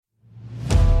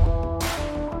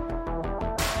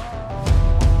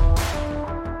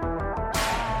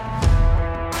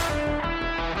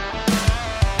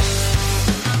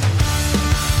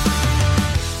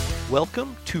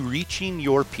Welcome to Reaching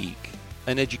Your Peak,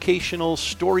 an educational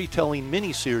storytelling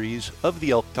mini-series of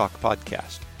the Elk Talk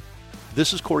podcast.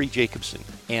 This is Corey Jacobson,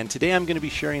 and today I'm going to be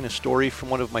sharing a story from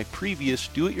one of my previous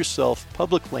do-it-yourself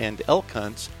public land elk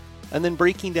hunts, and then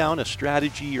breaking down a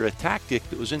strategy or a tactic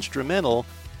that was instrumental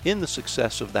in the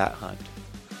success of that hunt.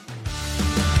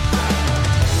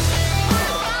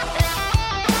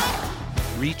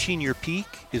 Reaching Your Peak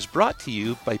is brought to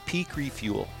you by Peak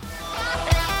Refuel.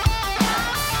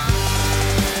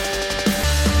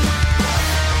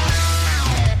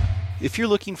 If you're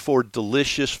looking for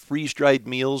delicious freeze-dried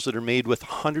meals that are made with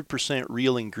 100%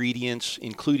 real ingredients,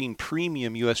 including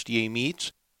premium USDA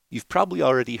meats, you've probably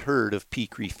already heard of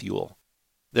Peak Refuel.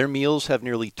 Their meals have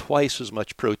nearly twice as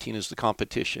much protein as the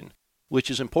competition,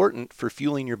 which is important for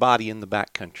fueling your body in the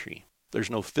backcountry. There's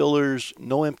no fillers,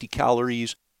 no empty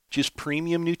calories, just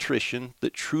premium nutrition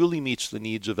that truly meets the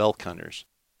needs of elk hunters.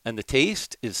 And the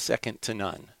taste is second to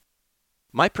none.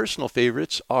 My personal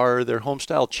favorites are their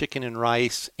homestyle chicken and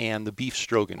rice and the beef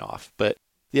stroganoff, but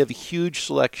they have a huge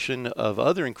selection of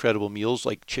other incredible meals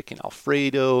like chicken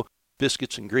Alfredo,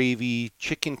 biscuits and gravy,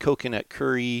 chicken coconut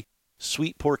curry,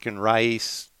 sweet pork and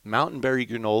rice, mountain berry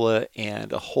granola,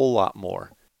 and a whole lot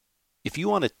more. If you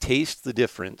want to taste the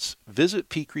difference, visit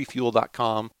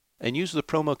peakrefuel.com and use the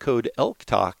promo code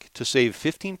ELKTALK to save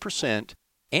 15%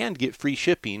 and get free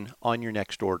shipping on your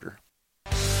next order.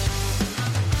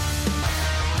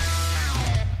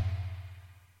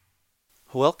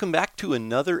 Welcome back to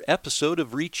another episode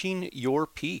of Reaching Your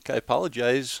Peak. I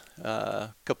apologize,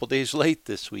 a couple days late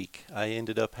this week. I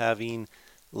ended up having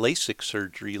LASIK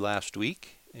surgery last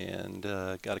week and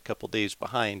got a couple days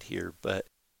behind here, but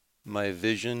my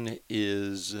vision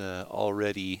is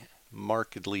already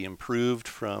markedly improved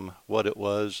from what it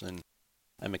was, and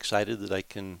I'm excited that I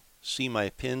can see my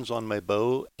pins on my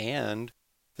bow and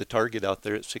the target out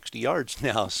there at 60 yards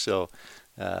now. So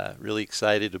really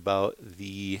excited about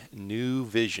the new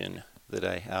vision that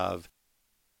I have.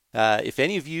 If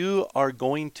any of you are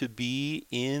going to be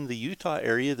in the Utah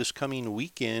area this coming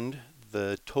weekend,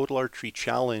 the Total Archery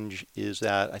Challenge is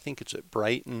I think it's at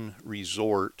Brighton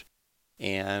Resort,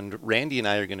 and Randy and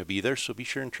I are going to be there, so be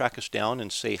sure and track us down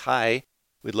and say hi.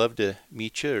 We'd love to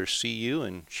meet you or see you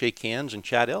and shake hands and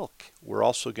chat elk. We're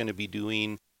also going to be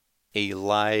doing a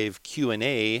live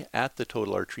Q&A at the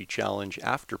Total Archery Challenge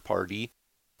after party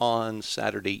on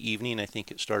Saturday evening. I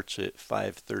think it starts at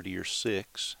 5:30 or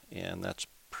 6, and that's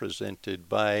presented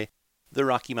by the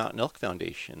Rocky Mountain Elk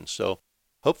Foundation. So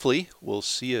hopefully we'll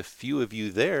see a few of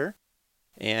you there.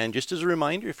 And just as a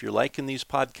reminder, if you're liking these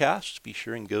podcasts, be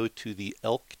sure and go to the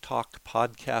Elk Talk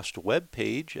Podcast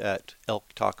webpage at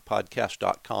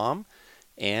elktalkpodcast.com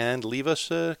and leave us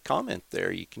a comment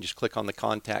there. You can just click on the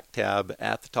contact tab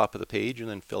at the top of the page and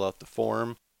then fill out the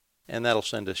form, and that'll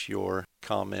send us your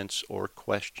comments or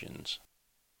questions.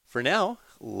 For now,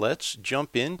 let's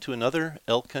jump into another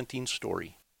elk hunting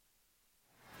story.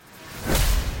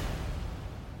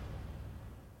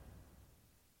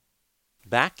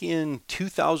 Back in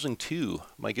 2002,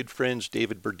 my good friends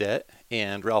David Burdett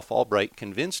and Ralph Albright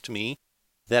convinced me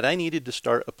that I needed to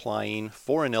start applying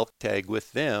for an elk tag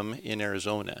with them in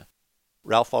Arizona.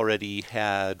 Ralph already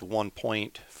had 1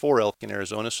 point for elk in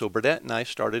Arizona, so Burdett and I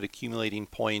started accumulating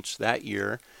points that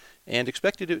year and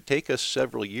expected it would take us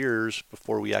several years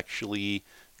before we actually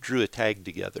drew a tag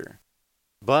together.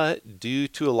 But due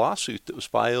to a lawsuit that was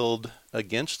filed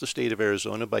against the state of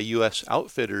Arizona by U.S.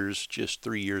 Outfitters just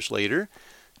 3 years later,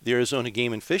 the Arizona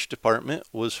Game and Fish Department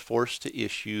was forced to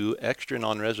issue extra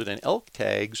non-resident elk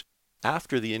tags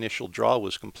after the initial draw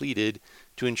was completed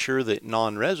to ensure that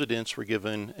non-residents were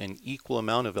given an equal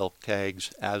amount of elk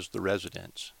tags as the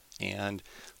residents. And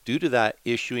due to that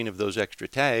issuing of those extra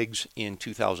tags in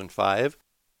 2005,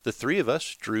 the three of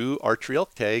us drew archery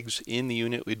elk tags in the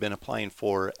unit we'd been applying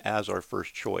for as our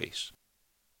first choice.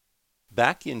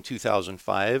 Back in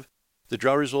 2005, the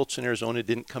draw results in Arizona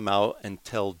didn't come out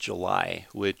until July,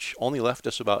 which only left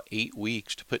us about 8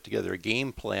 weeks to put together a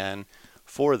game plan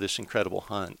for this incredible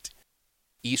hunt.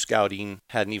 E-scouting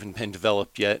hadn't even been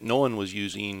developed yet. No one was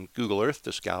using Google Earth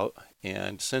to scout,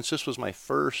 and since this was my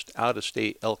first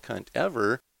out-of-state elk hunt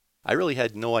ever, I really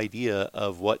had no idea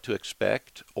of what to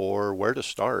expect or where to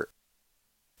start.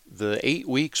 The 8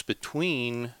 weeks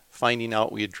between finding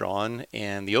out we had drawn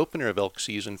and the opener of elk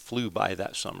season flew by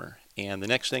that summer. And the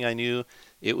next thing I knew,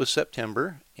 it was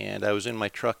September, and I was in my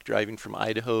truck driving from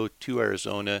Idaho to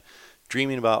Arizona,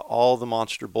 dreaming about all the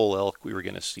monster bull elk we were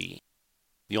going to see.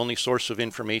 The only source of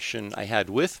information I had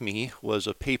with me was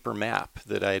a paper map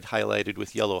that I had highlighted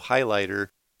with yellow highlighter,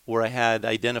 where I had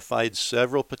identified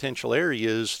several potential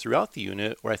areas throughout the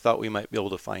unit where I thought we might be able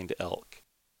to find elk.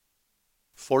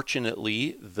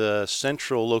 Fortunately, the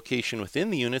central location within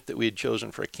the unit that we had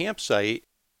chosen for a campsite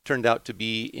turned out to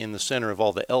be in the center of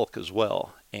all the elk as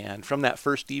well. And from that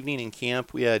first evening in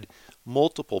camp, we had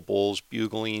multiple bulls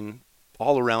bugling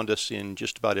all around us in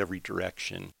just about every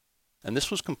direction. And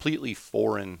this was completely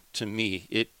foreign to me.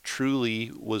 It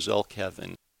truly was elk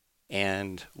heaven.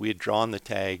 And we had drawn the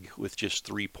tag with just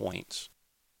 3 points.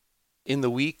 In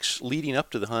the weeks leading up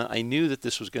to the hunt, I knew that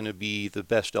this was going to be the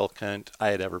best elk hunt I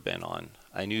had ever been on.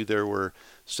 I knew there were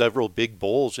several big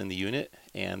bulls in the unit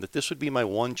and that this would be my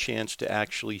one chance to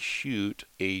actually shoot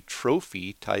a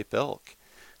trophy type elk.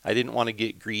 I didn't want to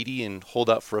get greedy and hold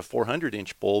out for a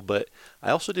 400-inch bull, but I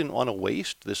also didn't want to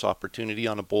waste this opportunity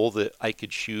on a bull that I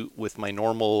could shoot with my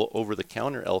normal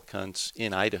over-the-counter elk hunts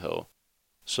in Idaho.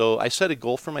 So I set a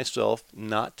goal for myself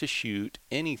not to shoot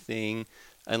anything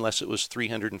unless it was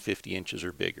 350 inches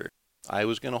or bigger. I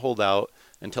was going to hold out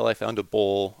until I found a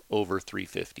bull over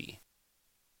 350.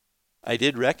 I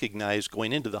did recognize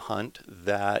going into the hunt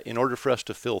that in order for us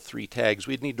to fill 3 tags,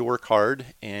 we'd need to work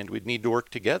hard and we'd need to work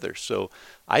together. So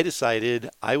I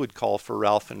decided I would call for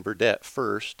Ralph and Burdett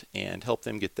first and help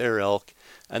them get their elk,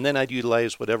 and then I'd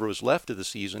utilize whatever was left of the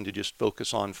season to just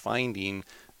focus on finding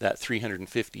that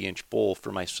 350-inch bull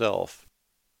for myself.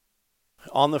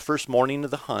 On the first morning of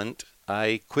the hunt,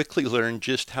 I quickly learned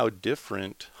just how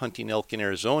different hunting elk in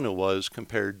Arizona was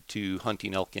compared to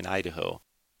hunting elk in Idaho.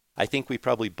 I think we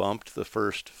probably bumped the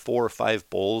first 4 or 5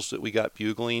 bulls that we got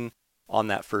bugling on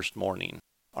that first morning.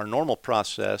 Our normal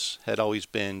process had always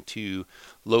been to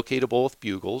locate a bull with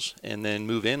bugles and then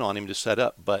move in on him to set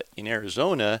up, but in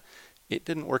Arizona, it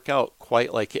didn't work out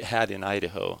quite like it had in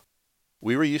Idaho.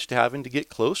 We were used to having to get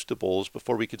close to bulls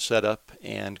before we could set up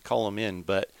and call them in,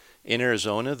 but in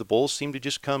Arizona, the bulls seemed to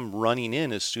just come running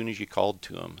in as soon as you called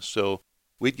to them. So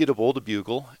we'd get a bull to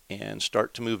bugle and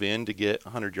start to move in to get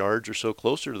 100 yards or so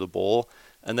closer to the bull,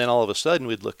 and then all of a sudden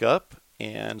we'd look up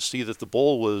and see that the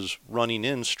bull was running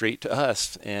in straight to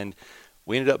us, and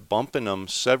we ended up bumping them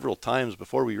several times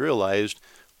before we realized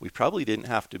we probably didn't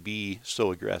have to be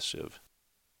so aggressive.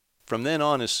 From then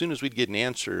on, as soon as we'd get an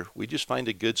answer, we'd just find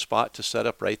a good spot to set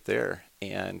up right there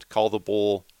and call the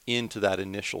bull into that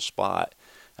initial spot.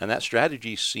 And that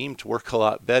strategy seemed to work a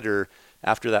lot better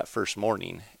after that first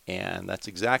morning. And that's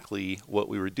exactly what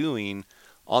we were doing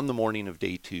on the morning of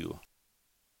day 2.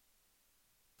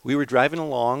 We were driving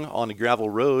along on a gravel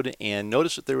road and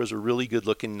noticed that there was a really good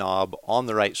looking knob on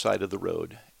the right side of the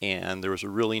road. And there was a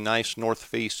really nice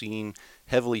north-facing,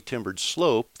 heavily timbered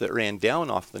slope that ran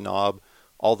down off the knob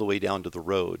all the way down to the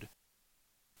road.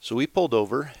 So we pulled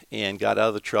over and got out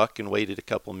of the truck and waited a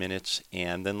couple minutes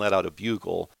and then let out a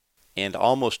bugle. And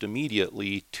almost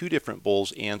immediately, 2 different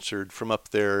bulls answered from up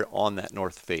there on that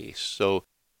north face. So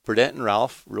Burdett and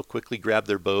Ralph real quickly grabbed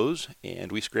their bows,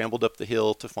 and we scrambled up the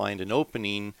hill to find an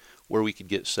opening where we could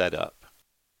get set up.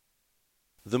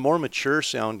 The more mature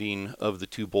sounding of the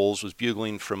 2 bulls was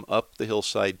bugling from up the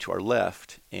hillside to our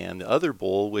left, and the other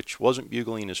bull, which wasn't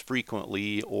bugling as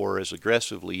frequently or as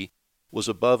aggressively, was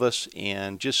above us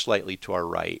and just slightly to our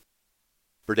right.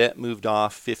 Burdett moved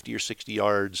off 50 or 60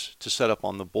 yards to set up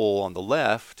on the bull on the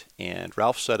left, and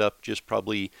Ralph set up just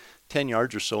probably 10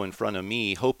 yards or so in front of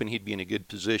me, hoping he'd be in a good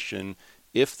position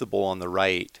if the bull on the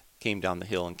right came down the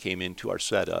hill and came into our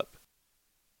setup.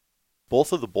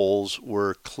 Both of the bulls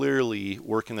were clearly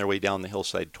working their way down the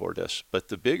hillside toward us, but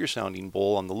the bigger sounding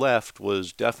bull on the left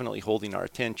was definitely holding our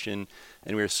attention,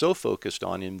 and we were so focused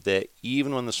on him that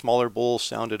even when the smaller bull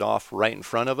sounded off right in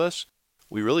front of us,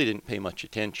 we really didn't pay much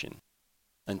attention.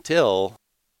 Until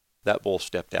that bull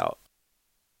stepped out.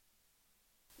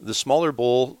 The smaller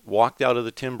bull walked out of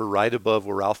the timber right above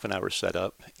where Ralph and I were set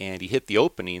up, and he hit the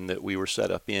opening that we were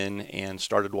set up in and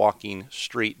started walking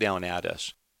straight down at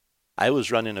us. I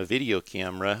was running a video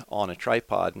camera on a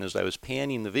tripod, and as I was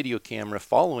panning the video camera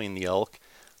following the elk,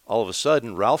 all of a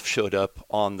sudden Ralph showed up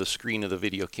on the screen of the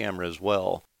video camera as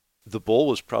well. The bull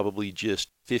was probably just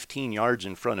 15 yards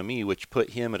in front of me, which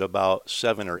put him at about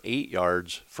 7 or 8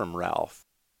 yards from Ralph.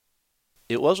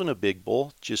 It wasn't a big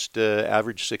bull, just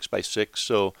average 6x6,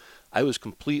 so I was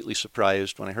completely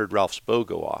surprised when I heard Ralph's bow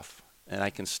go off. And I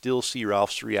can still see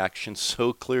Ralph's reaction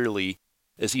so clearly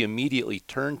as he immediately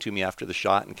turned to me after the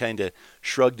shot and kind of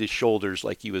shrugged his shoulders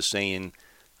like he was saying,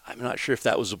 "I'm not sure if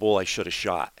that was a bull I should have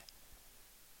shot."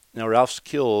 Now, Ralph's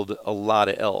killed a lot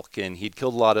of elk, and he'd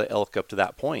killed a lot of elk up to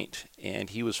that point, and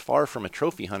he was far from a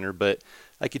trophy hunter, but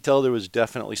I could tell there was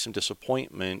definitely some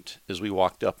disappointment as we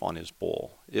walked up on his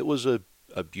bull. It was a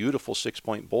beautiful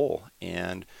 6-point bull,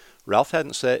 and Ralph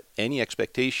hadn't set any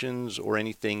expectations or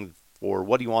anything for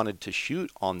what he wanted to shoot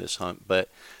on this hunt, but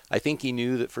I think he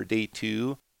knew that for day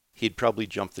 2, he'd probably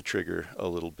jump the trigger a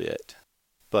little bit.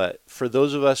 But for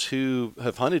those of us who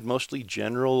have hunted mostly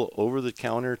general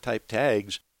over-the-counter type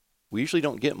tags, we usually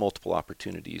don't get multiple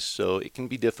opportunities, so it can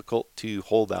be difficult to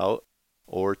hold out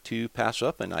or to pass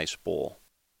up a nice bull.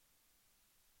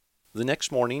 The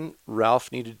next morning,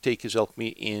 Ralph needed to take his elk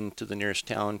meat into the nearest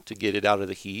town to get it out of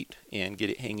the heat and get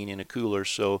it hanging in a cooler,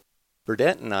 so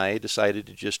Burdett and I decided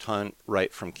to just hunt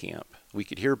right from camp. We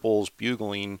could hear bulls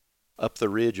bugling up the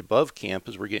ridge above camp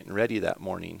as we're getting ready that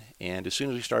morning, and as soon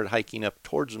as we started hiking up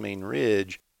towards the main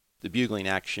ridge, the bugling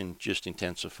action just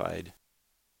intensified.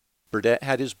 Burdett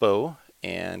had his bow,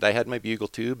 and I had my bugle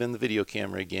tube and the video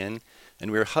camera again,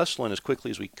 and we were hustling as quickly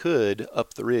as we could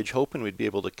up the ridge, hoping we'd be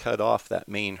able to cut off that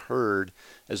main herd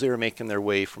as they were making their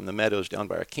way from the meadows down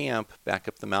by our camp back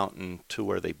up the mountain to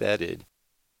where they bedded.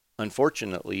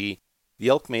 Unfortunately, the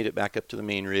elk made it back up to the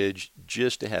main ridge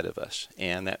just ahead of us,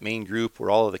 and that main group where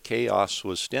all of the chaos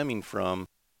was stemming from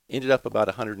ended up about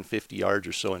 150 yards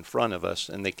or so in front of us,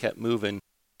 and they kept moving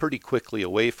pretty quickly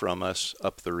away from us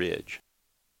up the ridge.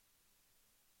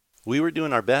 We were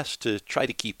doing our best to try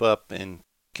to keep up and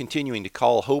continuing to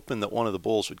call, hoping that one of the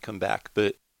bulls would come back,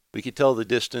 but we could tell the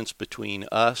distance between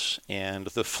us and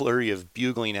the flurry of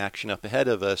bugling action up ahead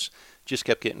of us just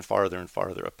kept getting farther and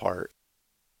farther apart.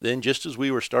 Then, just as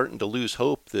we were starting to lose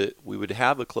hope that we would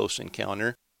have a close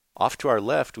encounter, off to our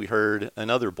left we heard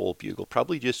another bull bugle,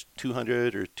 probably just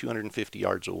 200 or 250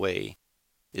 yards away.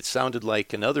 It sounded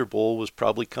like another bull was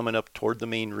probably coming up toward the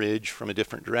main ridge from a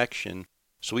different direction,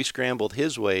 so we scrambled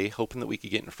his way, hoping that we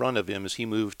could get in front of him as he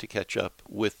moved to catch up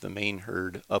with the main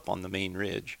herd up on the main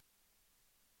ridge.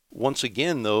 Once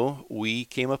again, though, we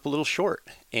came up a little short,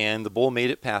 and the bull made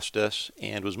it past us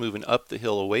and was moving up the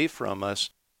hill away from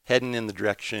us, heading in the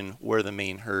direction where the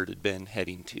main herd had been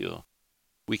heading to.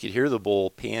 We could hear the bull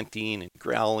panting and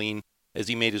growling as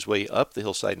he made his way up the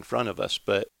hillside in front of us,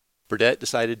 but Burdett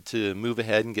decided to move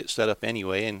ahead and get set up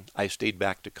anyway, and I stayed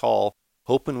back to call,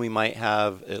 hoping we might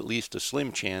have at least a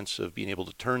slim chance of being able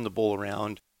to turn the bull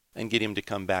around and get him to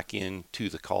come back in to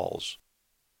the calls.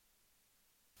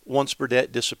 Once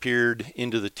Burdett disappeared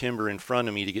into the timber in front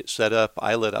of me to get set up,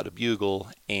 I let out a bugle,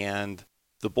 and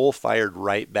the bull fired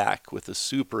right back with a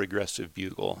super aggressive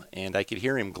bugle, and I could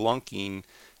hear him glunking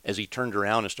as he turned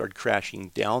around and started crashing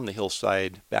down the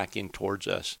hillside back in towards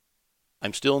us.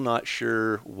 I'm still not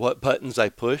sure what buttons I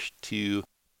pushed to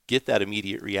get that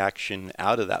immediate reaction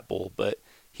out of that bull, but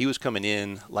he was coming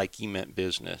in like he meant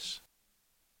business.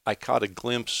 I caught a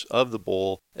glimpse of the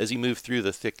bull as he moved through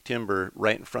the thick timber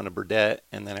right in front of Burdett,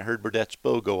 and then I heard Burdett's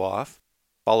bow go off,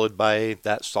 followed by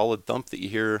that solid thump that you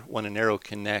hear when an arrow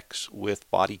connects with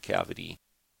body cavity.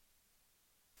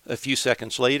 A few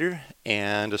seconds later,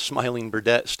 and a smiling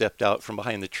Burdett stepped out from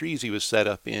behind the trees he was set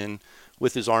up in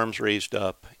with his arms raised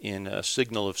up in a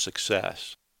signal of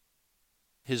success.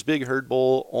 His big herd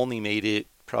bull only made it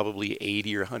probably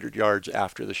 80 or 100 yards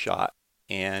after the shot,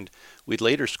 and we'd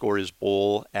later score his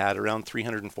bull at around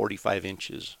 345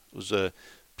 inches. It was a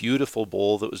beautiful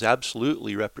bull that was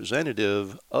absolutely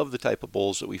representative of the type of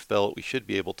bulls that we felt we should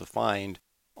be able to find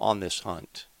on this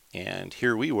hunt. And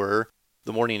here we were,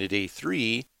 the morning of day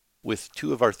 3, with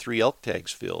 2 of our 3 elk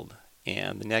tags filled,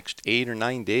 and the next 8 or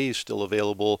 9 days still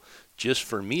available just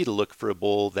for me to look for a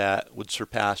bull that would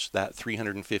surpass that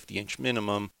 350-inch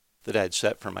minimum that I had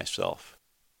set for myself.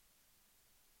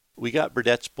 We got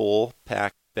Burdett's bull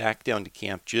packed back down to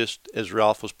camp just as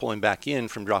Ralph was pulling back in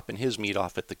from dropping his meat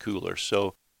off at the cooler,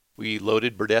 so we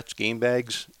loaded Burdett's game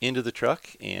bags into the truck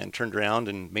and turned around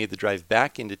and made the drive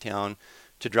back into town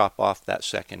to drop off that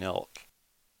second elk.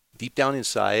 Deep down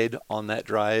inside on that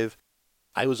drive,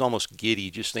 I was almost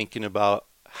giddy just thinking about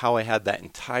how I had that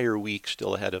entire week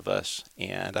still ahead of us,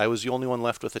 and I was the only one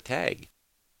left with a tag.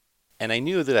 And I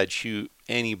knew that I'd shoot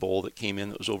any bull that came in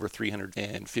that was over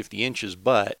 350 inches,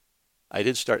 but I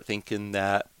did start thinking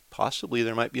that possibly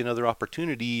there might be another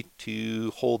opportunity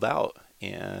to hold out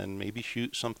and maybe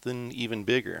shoot something even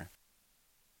bigger.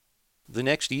 The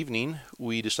next evening,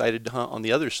 we decided to hunt on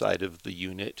the other side of the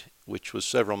unit, which was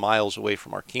several miles away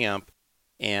from our camp,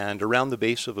 and around the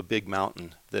base of a big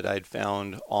mountain that I'd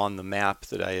found on the map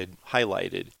that I had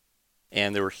highlighted.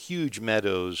 And there were huge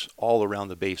meadows all around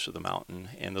the base of the mountain,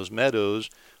 and those meadows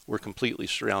were completely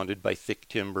surrounded by thick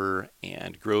timber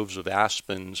and groves of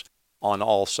aspens on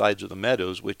all sides of the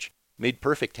meadows, which made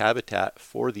perfect habitat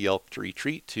for the elk to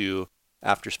retreat to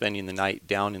after spending the night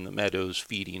down in the meadows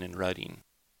feeding and rutting.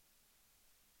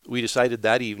 We decided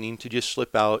that evening to just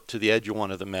slip out to the edge of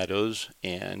one of the meadows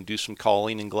and do some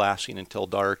calling and glassing until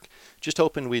dark, just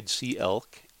hoping we'd see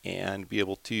elk and be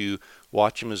able to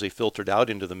watch them as they filtered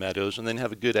out into the meadows and then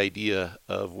have a good idea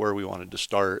of where we wanted to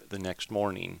start the next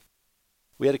morning.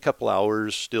 We had a couple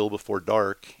hours still before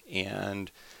dark,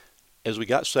 and as we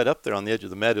got set up there on the edge of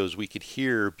the meadows, we could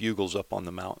hear bugles up on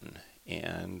the mountain.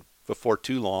 And before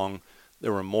too long,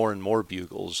 there were more and more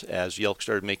bugles as the elk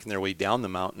started making their way down the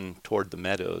mountain toward the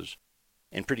meadows.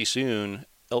 And pretty soon,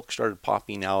 elk started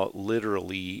popping out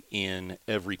literally in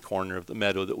every corner of the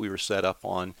meadow that we were set up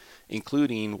on,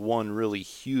 including one really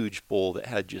huge bull that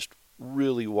had just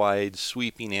really wide,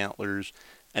 sweeping antlers.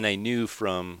 And I knew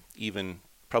from even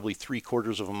probably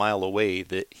 3/4 of a mile away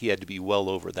that he had to be well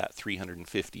over that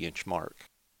 350-inch mark.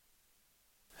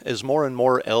 As more and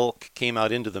more elk came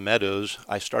out into the meadows,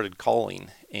 I started calling,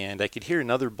 and I could hear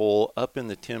another bull up in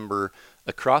the timber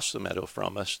across the meadow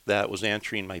from us that was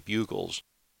answering my bugles.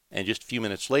 And just a few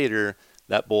minutes later,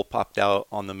 that bull popped out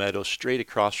on the meadow straight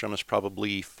across from us,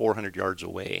 probably 400 yards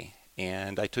away.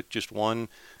 And I took just one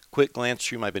quick glance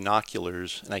through my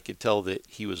binoculars, and I could tell that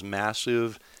he was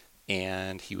massive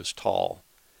and he was tall.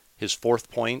 His fourth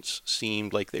points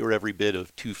seemed like they were every bit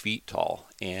of 2 feet tall,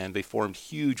 and they formed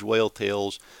huge whale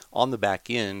tails on the back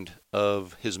end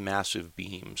of his massive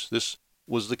beams. This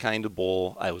was the kind of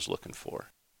bull I was looking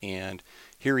for. And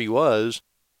here he was,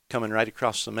 coming right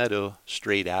across the meadow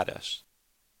straight at us.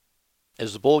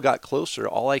 As the bull got closer,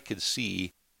 all I could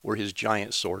see were his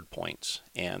giant sword points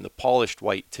and the polished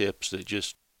white tips that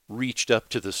just reached up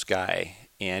to the sky.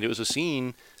 And it was a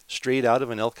scene straight out of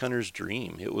an elk hunter's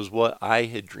dream. It was what I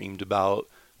had dreamed about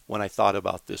when I thought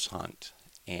about this hunt.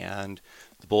 And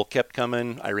the bull kept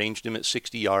coming. I ranged him at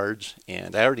 60 yards,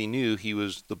 and I already knew he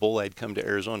was the bull I'd come to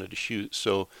Arizona to shoot.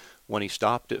 So when he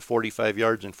stopped at 45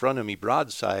 yards in front of me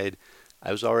broadside,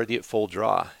 I was already at full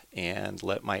draw and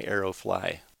let my arrow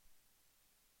fly.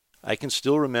 I can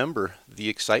still remember the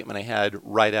excitement I had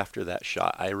right after that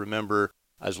shot. I remember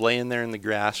I was laying there in the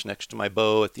grass next to my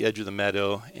bow at the edge of the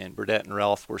meadow, and Burdett and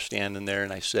Ralph were standing there,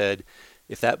 and I said,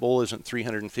 if that bull isn't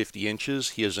 350 inches,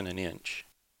 he isn't an inch.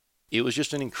 It was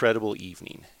just an incredible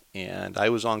evening, and I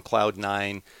was on cloud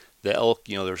nine. The elk,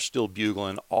 they were still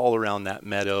bugling all around that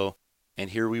meadow, and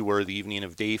here we were the evening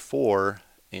of day 4,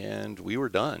 and we were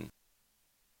done.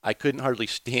 I couldn't hardly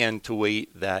stand to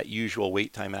wait that usual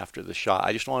wait time after the shot.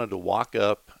 I just wanted to walk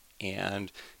up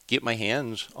and get my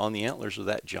hands on the antlers of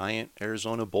that giant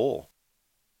Arizona bull.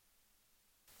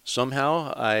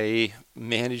 Somehow I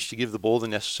managed to give the bull the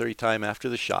necessary time after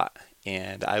the shot,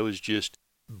 and I was just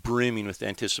brimming with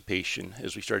anticipation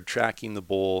as we started tracking the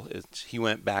bull as he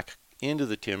went back into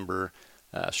the timber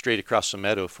straight across the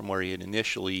meadow from where he had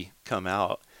initially come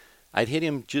out. I'd hit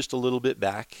him just a little bit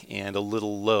back and a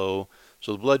little low,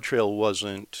 so the blood trail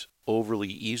wasn't overly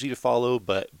easy to follow,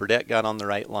 but Burdett got on the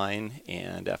right line,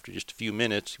 and after just a few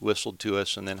minutes, he whistled to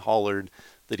us and then hollered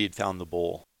that he'd found the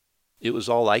bull. It was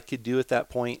all I could do at that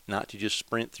point, not to just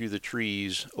sprint through the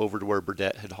trees over to where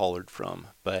Burdett had hollered from.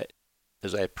 But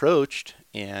as I approached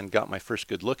and got my first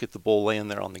good look at the bull laying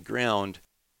there on the ground,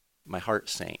 my heart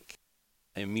sank.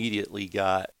 I immediately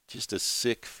got just a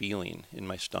sick feeling in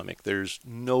my stomach. There's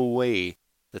no way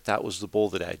that that was the bull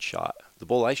that I had shot. The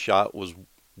bull I shot was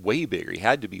way bigger. He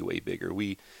had to be way bigger.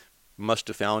 We must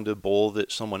have found a bull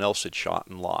that someone else had shot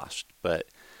and lost. But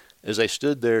as I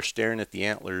stood there staring at the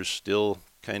antlers, still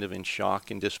kind of in shock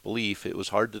and disbelief, it was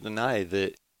hard to deny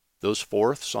that those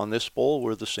fourths on this bull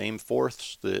were the same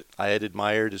fourths that I had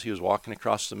admired as he was walking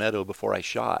across the meadow before I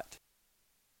shot.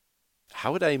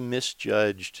 How had I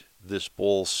misjudged this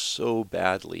bull so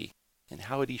badly? And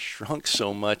how had he shrunk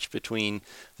so much between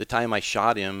the time I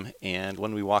shot him and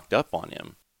when we walked up on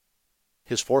him?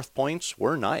 His fourth points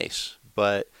were nice,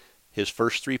 but his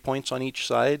first 3 points on each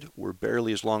side were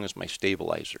barely as long as my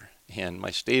stabilizer, and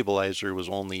my stabilizer was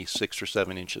only 6 or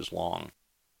 7 inches long.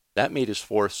 That made his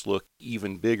fourths look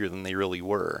even bigger than they really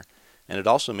were, and it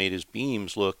also made his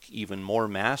beams look even more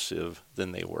massive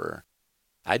than they were.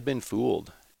 I'd been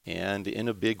fooled, and in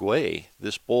a big way.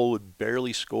 This bull would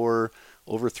barely score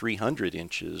over 300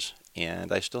 inches,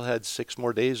 and I still had 6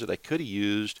 more days that I could have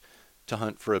used to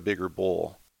hunt for a bigger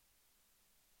bull.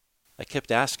 I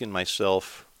kept asking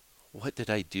myself, what did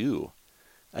I do?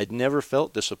 I'd never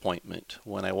felt disappointment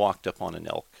when I walked up on an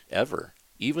elk, ever.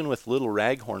 Even with little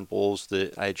raghorn bulls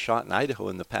that I had shot in Idaho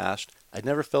in the past, I'd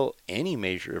never felt any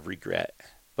measure of regret.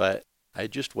 But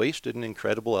I'd just wasted an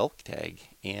incredible elk tag,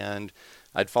 and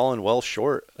I'd fallen well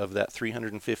short of that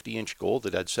 350-inch goal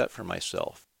that I'd set for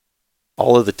myself.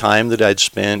 All of the time that I'd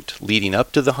spent leading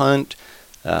up to the hunt,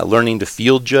 learning to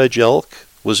field judge elk,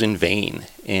 was in vain,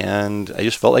 and I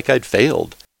just felt like I'd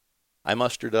failed. I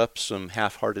mustered up some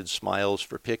half-hearted smiles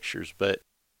for pictures, but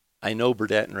I know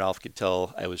Burdett and Ralph could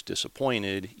tell I was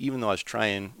disappointed, even though I was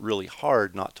trying really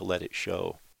hard not to let it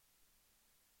show.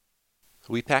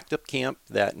 We packed up camp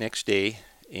that next day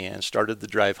and started the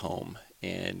drive home,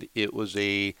 and it was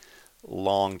a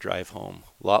long drive home,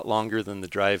 a lot longer than the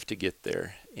drive to get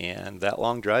there. And that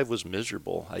long drive was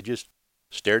miserable. I just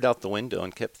stared out the window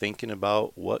and kept thinking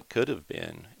about what could have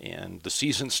been. And the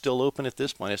season's still open at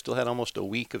this point. I still had almost a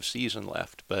week of season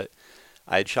left, but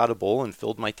I had shot a bull and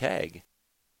filled my tag.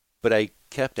 But I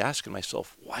kept asking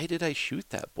myself, why did I shoot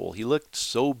that bull? He looked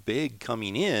so big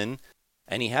coming in,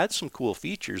 and he had some cool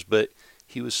features, but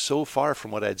he was so far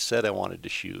from what I'd said I wanted to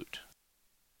shoot.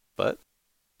 But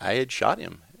I had shot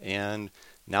him, and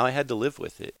now I had to live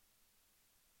with it.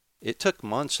 It took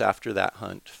months after that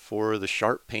hunt for the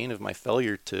sharp pain of my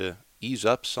failure to ease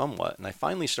up somewhat, and I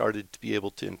finally started to be able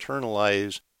to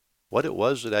internalize what it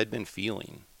was that I'd been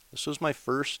feeling. This was my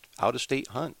first out-of-state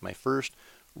hunt, my first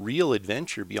real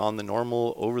adventure beyond the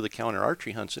normal over-the-counter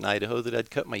archery hunts in Idaho that I'd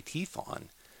cut my teeth on.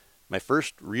 My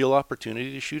first real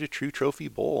opportunity to shoot a true trophy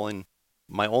bull, and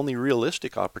my only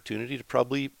realistic opportunity to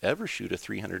probably ever shoot a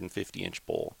 350-inch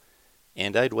bull.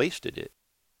 And I'd wasted it.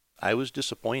 I was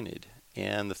disappointed.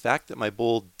 And the fact that my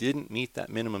bull didn't meet that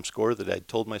minimum score that I'd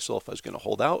told myself I was going to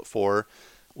hold out for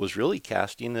was really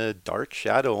casting a dark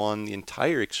shadow on the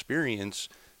entire experience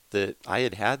that I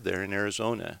had had there in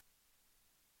Arizona.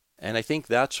 And I think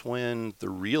that's when the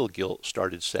real guilt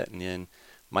started setting in.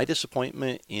 My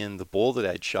disappointment in the bull that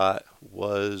I'd shot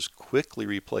was quickly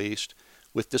replaced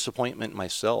with disappointment in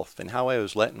myself and how I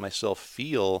was letting myself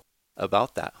feel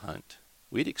about that hunt.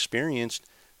 We'd experienced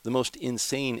the most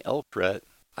insane elk rut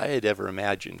I had ever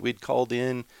imagined. We'd called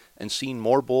in and seen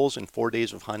more bulls in 4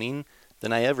 days of hunting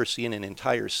than I ever see in an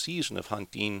entire season of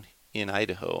hunting in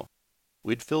Idaho.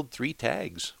 We'd filled 3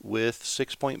 tags with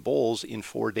 6-point bulls in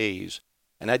 4 days.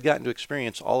 And I'd gotten to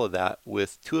experience all of that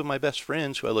with 2 of my best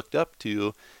friends who I looked up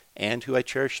to and who I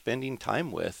cherished spending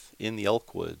time with in the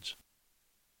elk woods.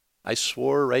 I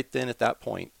swore right then at that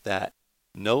point that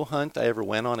no hunt I ever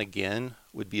went on again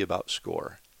would be about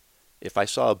score. If I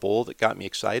saw a bull that got me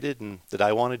excited and that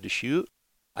I wanted to shoot,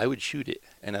 I would shoot it,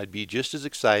 and I'd be just as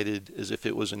excited as if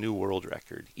it was a new world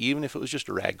record, even if it was just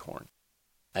a raghorn.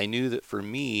 I knew that for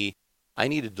me, I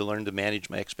needed to learn to manage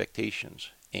my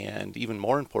expectations, and even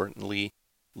more importantly,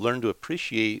 learn to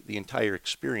appreciate the entire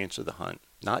experience of the hunt,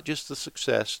 not just the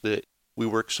success that we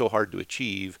work so hard to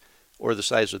achieve or the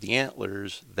size of the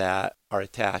antlers that are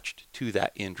attached to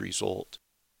that end result.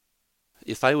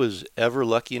 If I was ever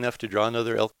lucky enough to draw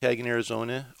another elk tag in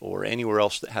Arizona or anywhere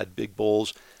else that had big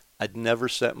bulls, I'd never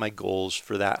set my goals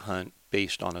for that hunt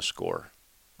based on a score.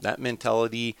 That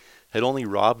mentality had only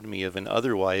robbed me of an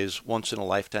otherwise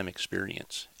once-in-a-lifetime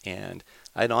experience, and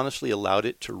I'd honestly allowed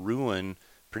it to ruin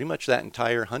pretty much that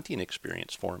entire hunting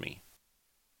experience for me.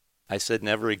 I said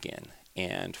never again,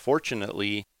 and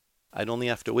fortunately, I'd only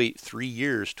have to wait 3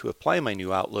 years to apply my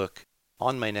new outlook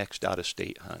on my next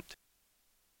out-of-state hunt.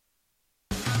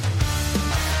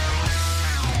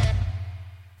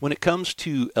 When it comes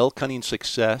to elk hunting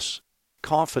success,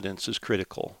 confidence is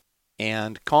critical,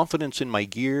 and confidence in my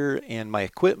gear and my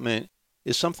equipment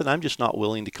is something I'm just not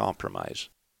willing to compromise,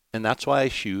 and that's why I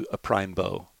shoot a prime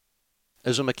bow.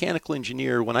 As a mechanical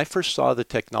engineer, when I first saw the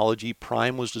technology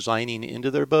Prime was designing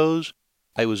into their bows,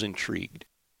 I was intrigued.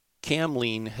 Cam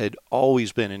lean had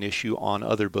always been an issue on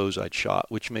other bows I'd shot,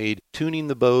 which made tuning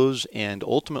the bows and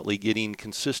ultimately getting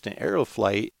consistent arrow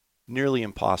flight nearly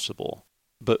impossible.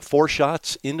 But 4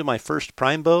 shots into my first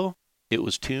Prime bow, it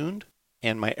was tuned,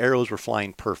 and my arrows were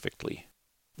flying perfectly.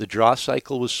 The draw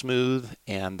cycle was smooth,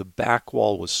 and the back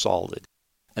wall was solid.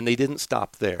 And they didn't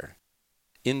stop there.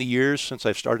 In the years since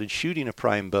I've started shooting a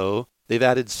prime bow, they've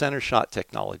added center shot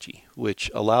technology, which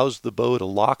allows the bow to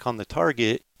lock on the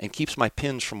target and keeps my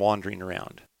pins from wandering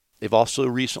around. They've also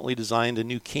recently designed a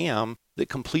new cam that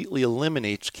completely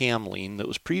eliminates cam lean that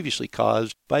was previously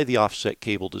caused by the offset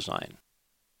cable design.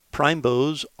 Prime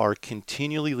bows are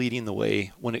continually leading the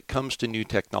way when it comes to new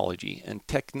technology, and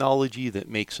technology that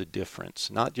makes a difference,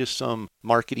 not just some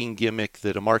marketing gimmick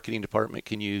that a marketing department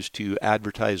can use to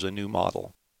advertise a new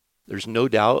model. There's no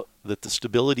doubt that the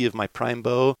stability of my prime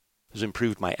bow has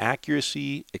improved my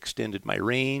accuracy, extended my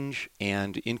range,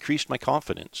 and increased my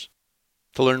confidence.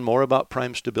 To learn more about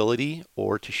prime stability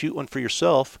or to shoot one for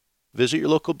yourself, visit your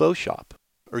local bow shop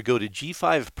or go to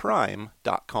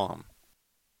g5prime.com.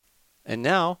 And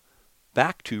now,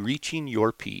 back to reaching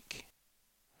your peak.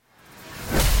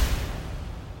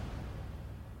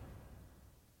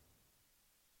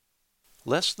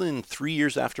 Less than 3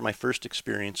 years after my first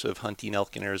experience of hunting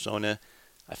elk in Arizona,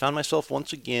 I found myself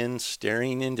once again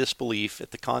staring in disbelief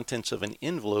at the contents of an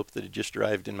envelope that had just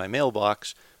arrived in my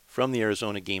mailbox from the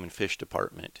Arizona Game and Fish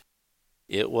Department.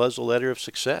 It was a letter of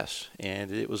success,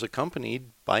 and it was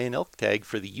accompanied by an elk tag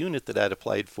for the unit that I'd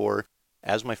applied for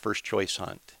as my first choice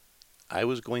hunt. I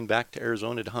was going back to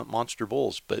Arizona to hunt monster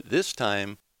bulls, but this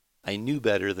time I knew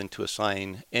better than to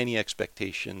assign any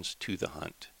expectations to the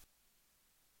hunt.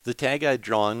 The tag I'd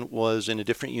drawn was in a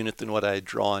different unit than what I had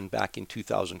drawn back in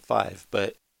 2005,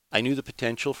 but I knew the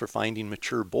potential for finding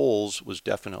mature bulls was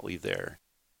definitely there.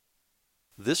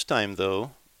 This time,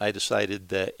 though, I decided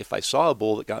that if I saw a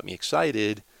bull that got me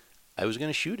excited, I was going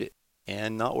to shoot it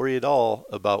and not worry at all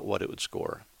about what it would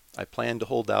score. I planned to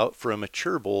hold out for a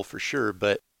mature bull for sure,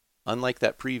 but unlike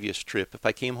that previous trip, if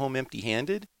I came home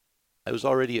empty-handed, I was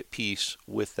already at peace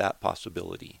with that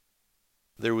possibility.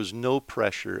 There was no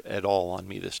pressure at all on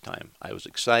me this time. I was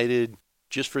excited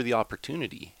just for the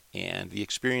opportunity and the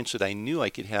experience that I knew I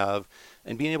could have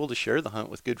and being able to share the hunt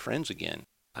with good friends again.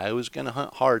 I was going to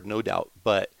hunt hard, no doubt,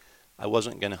 but I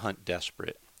wasn't going to hunt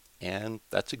desperate. And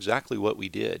that's exactly what we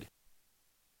did.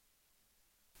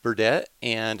 Burdett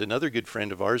and another good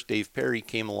friend of ours, Dave Perry,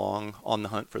 came along on the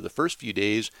hunt for the first few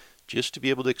days just to be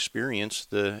able to experience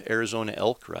the Arizona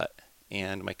elk rut.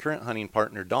 And my current hunting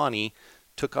partner, Donnie,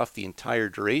 took off the entire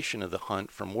duration of the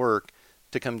hunt from work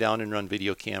to come down and run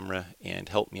video camera and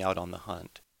help me out on the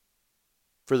hunt.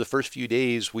 For the first few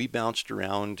days, we bounced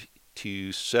around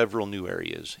to several new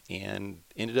areas and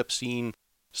ended up seeing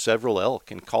several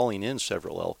elk and calling in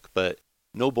several elk, but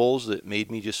no bulls that made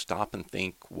me just stop and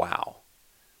think, wow.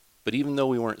 But even though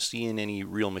we weren't seeing any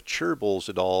real mature bulls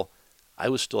at all, I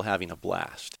was still having a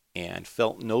blast and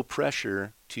felt no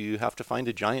pressure to have to find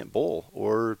a giant bull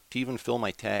or to even fill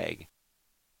my tag.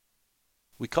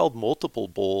 We called multiple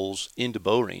bulls into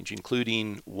bow range,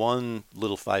 including one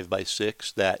little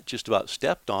 5x6 that just about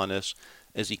stepped on us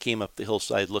as he came up the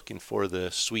hillside looking for the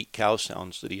sweet cow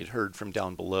sounds that he had heard from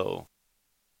down below.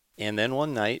 And then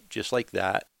one night, just like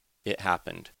that, it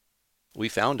happened. We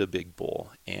found a big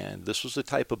bull, and this was the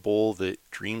type of bull that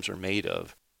dreams are made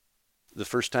of. The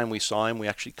first time we saw him, we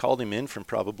actually called him in from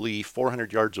probably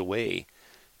 400 yards away,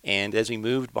 and as he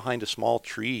moved behind a small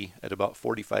tree at about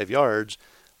 45 yards,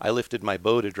 I lifted my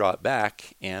bow to draw it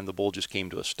back, and the bull just came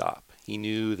to a stop. He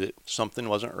knew that something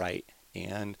wasn't right,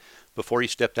 and before he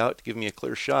stepped out to give me a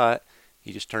clear shot,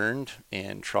 he just turned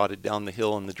and trotted down the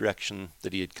hill in the direction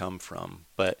that he had come from.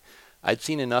 But I'd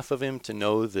seen enough of him to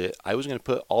know that I was going to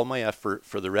put all my effort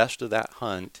for the rest of that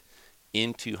hunt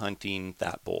into hunting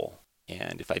that bull.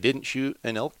 And if I didn't shoot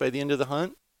an elk by the end of the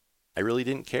hunt, I really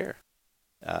didn't care.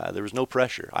 There was no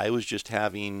pressure. I was just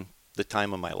having the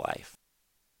time of my life.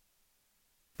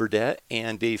 Burdett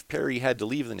and Dave Perry had to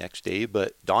leave the next day,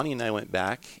 but Donnie and I went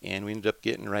back, and we ended up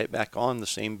getting right back on the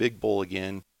same big bull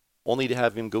again, only to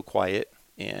have him go quiet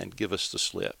and give us the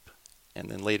slip. And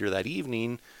then later that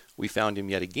evening, we found him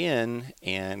yet again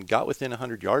and got within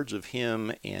 100 yards of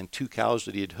him and two cows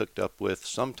that he had hooked up with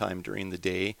sometime during the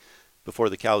day before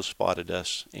the cows spotted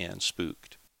us and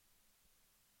spooked.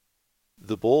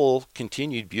 The bull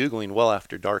continued bugling well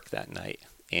after dark that night,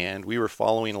 and we were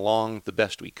following along the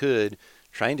best we could,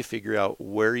 trying to figure out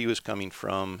where he was coming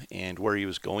from and where he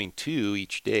was going to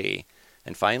each day.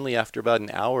 And finally, after about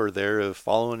an hour there of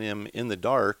following him in the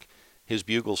dark, his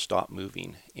bugles stopped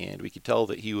moving, and we could tell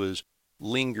that he was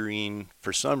lingering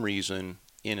for some reason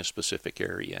in a specific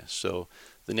area. So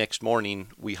the next morning,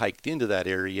 we hiked into that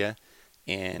area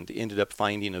and ended up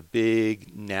finding a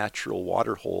big natural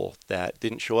water hole that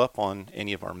didn't show up on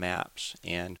any of our maps,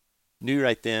 and knew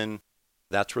right then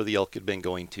that's where the elk had been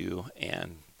going to,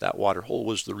 and that water hole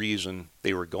was the reason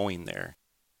they were going there.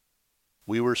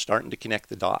 We were starting to connect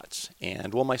the dots,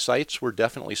 and while my sights were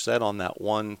definitely set on that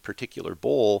one particular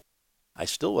bull, I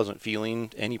still wasn't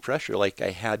feeling any pressure like I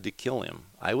had to kill him.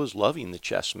 I was loving the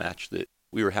chess match that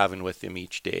we were having with him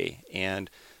each day, and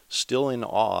still in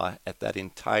awe at that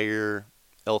entire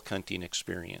elk hunting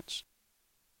experience.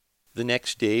 The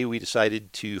next day, we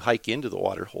decided to hike into the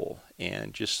water hole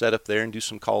and just set up there and do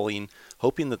some calling,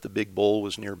 hoping that the big bull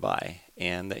was nearby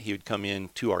and that he would come in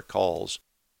to our calls.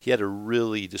 He had a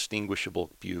really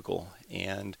distinguishable bugle,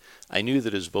 and I knew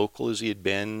that as vocal as he had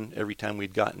been every time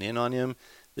we'd gotten in on him,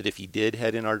 that if he did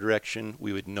head in our direction,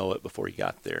 we would know it before he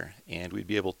got there, and we'd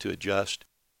be able to adjust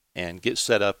and get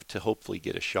set up to hopefully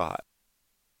get a shot.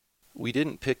 We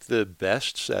didn't pick the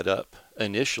best setup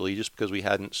initially just because we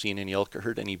hadn't seen any elk or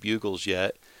heard any bugles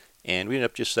yet, and we ended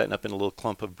up just setting up in a little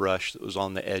clump of brush that was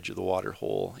on the edge of the water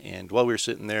hole. And while we were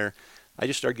sitting there, I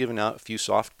just started giving out a few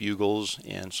soft bugles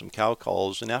and some cow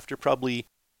calls, and after probably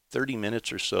 30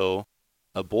 minutes or so,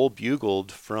 a bull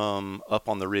bugled from up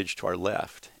on the ridge to our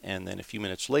left, and then a few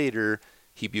minutes later,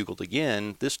 he bugled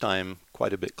again, this time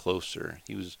quite a bit closer.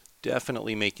 He was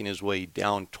definitely making his way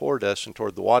down toward us and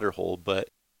toward the water hole, but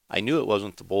I knew it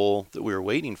wasn't the bull that we were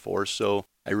waiting for, so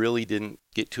I really didn't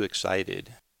get too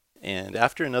excited. And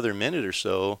after another minute or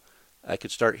so, I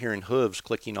could start hearing hooves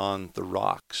clicking on the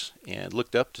rocks and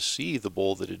looked up to see the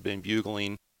bull that had been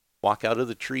bugling walk out of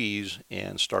the trees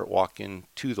and start walking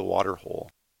to the water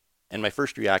hole. And my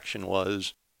first reaction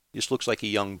was, this looks like a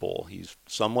young bull. He's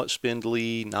somewhat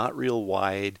spindly, not real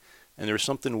wide, and there was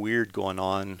something weird going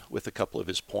on with a couple of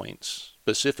his points,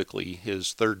 specifically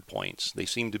his third points. They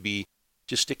seemed to be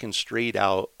just sticking straight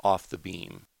out off the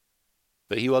beam.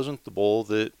 But he wasn't the bull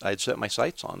that I'd set my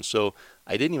sights on, so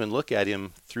I didn't even look at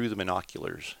him through the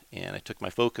binoculars, and I took my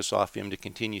focus off him to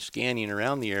continue scanning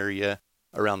around the area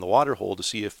around the water hole to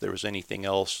see if there was anything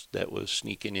else that was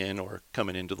sneaking in or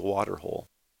coming into the water hole.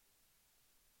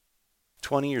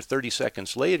 20 or 30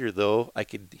 seconds later, though, I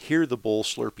could hear the bull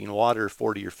slurping water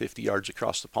 40 or 50 yards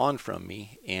across the pond from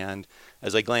me, and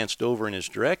as I glanced over in his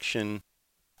direction,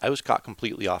 I was caught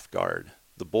completely off guard.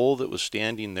 The bull that was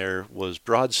standing there was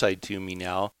broadside to me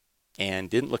now and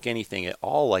didn't look anything at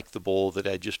all like the bull that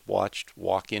I just watched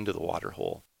walk into the water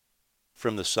hole.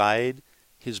 From the side,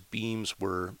 his beams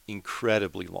were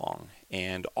incredibly long,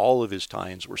 and all of his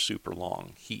tines were super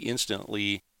long. He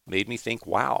instantly made me think,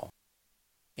 wow.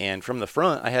 And from the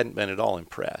front, I hadn't been at all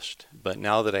impressed. But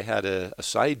now that I had a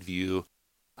side view,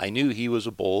 I knew he was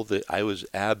a bull that I was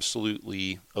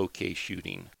absolutely okay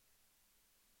shooting.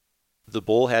 The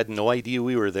bull had no idea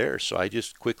we were there, so I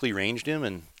just quickly ranged him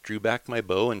and drew back my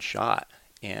bow and shot.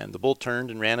 And the bull turned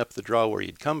and ran up the draw where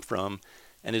he'd come from,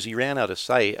 and as he ran out of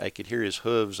sight, I could hear his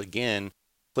hooves again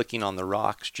clicking on the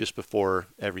rocks just before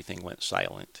everything went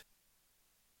silent.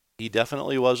 He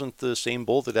definitely wasn't the same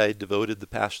bull that I had devoted the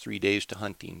past 3 days to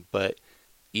hunting, but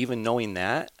even knowing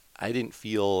that, I didn't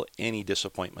feel any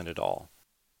disappointment at all.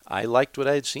 I liked what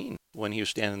I had seen when he was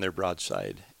standing there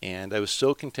broadside, and I was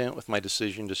so content with my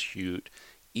decision to shoot,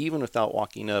 even without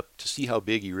walking up to see how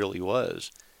big he really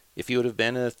was. If he would have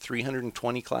been a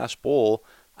 320 class bull,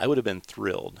 I would have been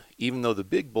thrilled, even though the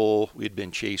big bull we had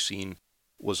been chasing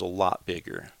was a lot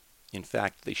bigger. In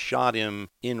fact, they shot him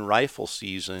in rifle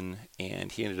season,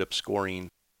 and he ended up scoring,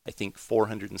 I think,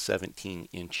 417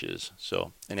 inches.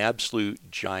 So an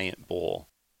absolute giant bull.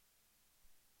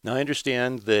 Now, I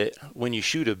understand that when you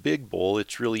shoot a big bull,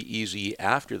 it's really easy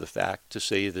after the fact to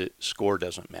say that score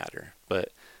doesn't matter.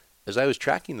 But as I was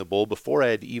tracking the bull before I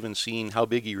had even seen how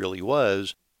big he really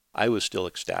was, I was still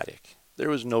ecstatic. There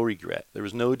was no regret. There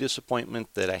was no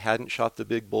disappointment that I hadn't shot the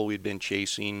big bull we'd been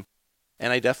chasing.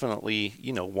 And I definitely,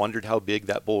 wondered how big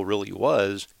that bull really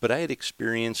was, but I had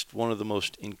experienced one of the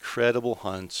most incredible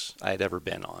hunts I had ever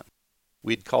been on.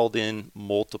 We'd called in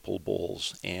multiple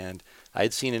bulls, and I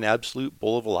had seen an absolute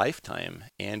bull of a lifetime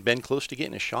and been close to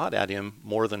getting a shot at him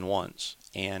more than once.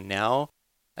 And now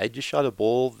I just shot a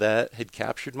bull that had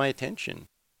captured my attention,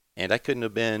 and I couldn't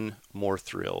have been more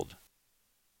thrilled.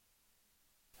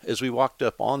 As we walked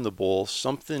up on the bull,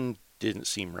 something didn't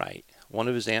seem right. One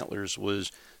of his antlers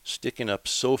was sticking up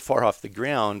so far off the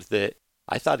ground that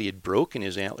I thought he had broken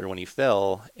his antler when he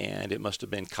fell, and it must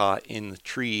have been caught in the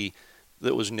tree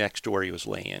that was next to where he was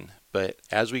laying. But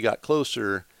as we got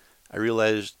closer, I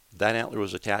realized that antler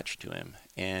was attached to him,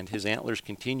 and his antlers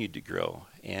continued to grow.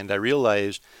 And I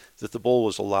realized that the bull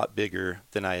was a lot bigger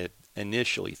than I had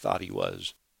initially thought he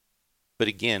was. But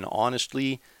again,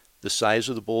 honestly, the size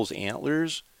of the bull's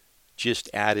antlers just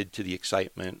added to the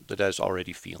excitement that I was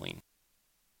already feeling.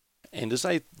 And as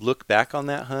I look back on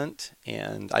that hunt,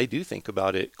 and I do think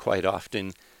about it quite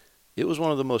often, it was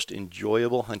one of the most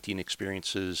enjoyable hunting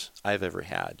experiences I've ever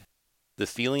had. The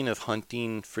feeling of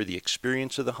hunting for the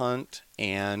experience of the hunt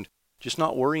and just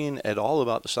not worrying at all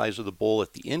about the size of the bull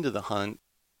at the end of the hunt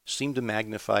seemed to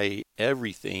magnify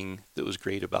everything that was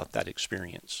great about that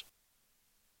experience.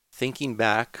 Thinking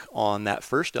back on that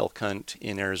first elk hunt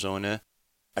in Arizona,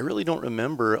 I really don't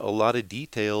remember a lot of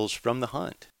details from the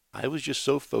hunt. I was just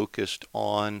so focused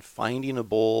on finding a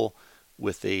bull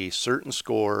with a certain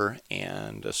score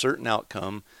and a certain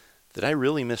outcome that I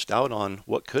really missed out on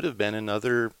what could have been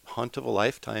another hunt of a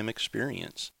lifetime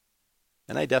experience.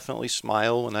 And I definitely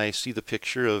smile when I see the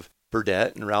picture of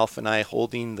Burdett and Ralph and I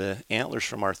holding the antlers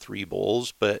from our 3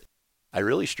 bulls, but I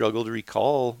really struggle to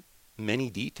recall many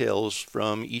details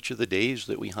from each of the days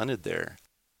that we hunted there.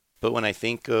 But when I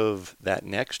think of that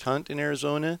next hunt in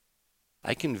Arizona,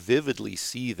 I can vividly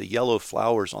see the yellow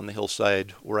flowers on the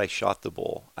hillside where I shot the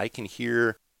bull. I can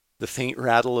hear the faint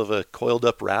rattle of a coiled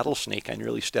up rattlesnake I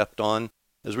nearly stepped on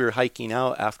as we were hiking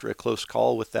out after a close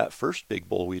call with that first big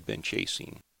bull we'd been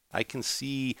chasing. I can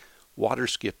see water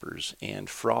skippers and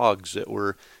frogs that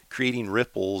were creating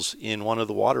ripples in one of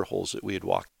the water holes that we had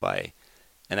walked by.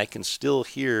 And I can still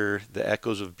hear the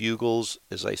echoes of bugles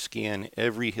as I scan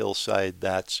every hillside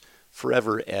that's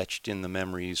forever etched in the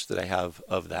memories that I have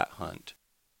of that hunt.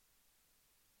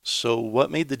 So,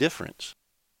 what made the difference?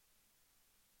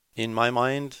 In my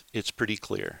mind, it's pretty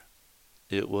clear.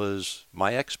 It was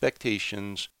my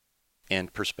expectations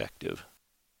and perspective.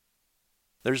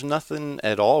 There's nothing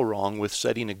at all wrong with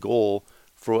setting a goal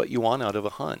for what you want out of a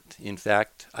hunt. In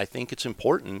fact, I think it's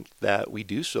important that we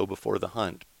do so before the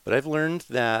hunt. But I've learned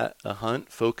that a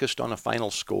hunt focused on a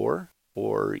final score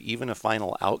or even a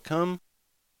final outcome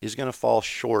is going to fall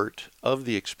short of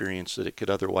the experience that it could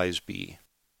otherwise be.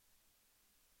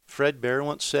 Fred Bear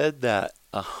once said that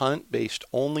a hunt based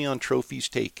only on trophies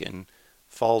taken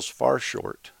falls far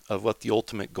short of what the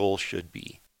ultimate goal should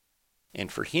be.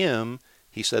 And for him,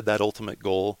 he said that ultimate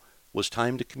goal was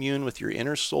time to commune with your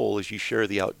inner soul as you share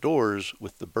the outdoors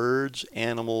with the birds,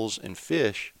 animals, and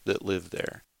fish that live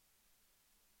there.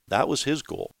 That was his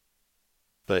goal.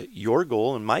 But your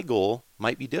goal and my goal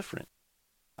might be different.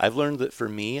 I've learned that for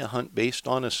me, a hunt based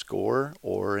on a score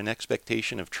or an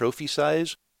expectation of trophy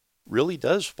size really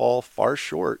does fall far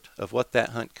short of what that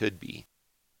hunt could be.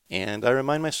 And I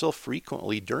remind myself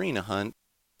frequently during a hunt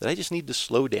that I just need to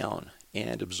slow down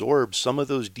and absorb some of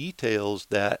those details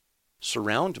that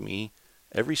surround me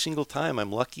every single time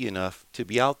I'm lucky enough to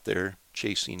be out there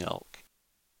chasing elk.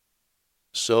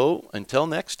 So until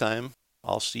next time,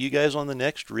 I'll see you guys on the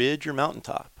next ridge or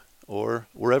mountaintop, or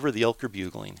wherever the elk are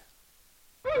bugling.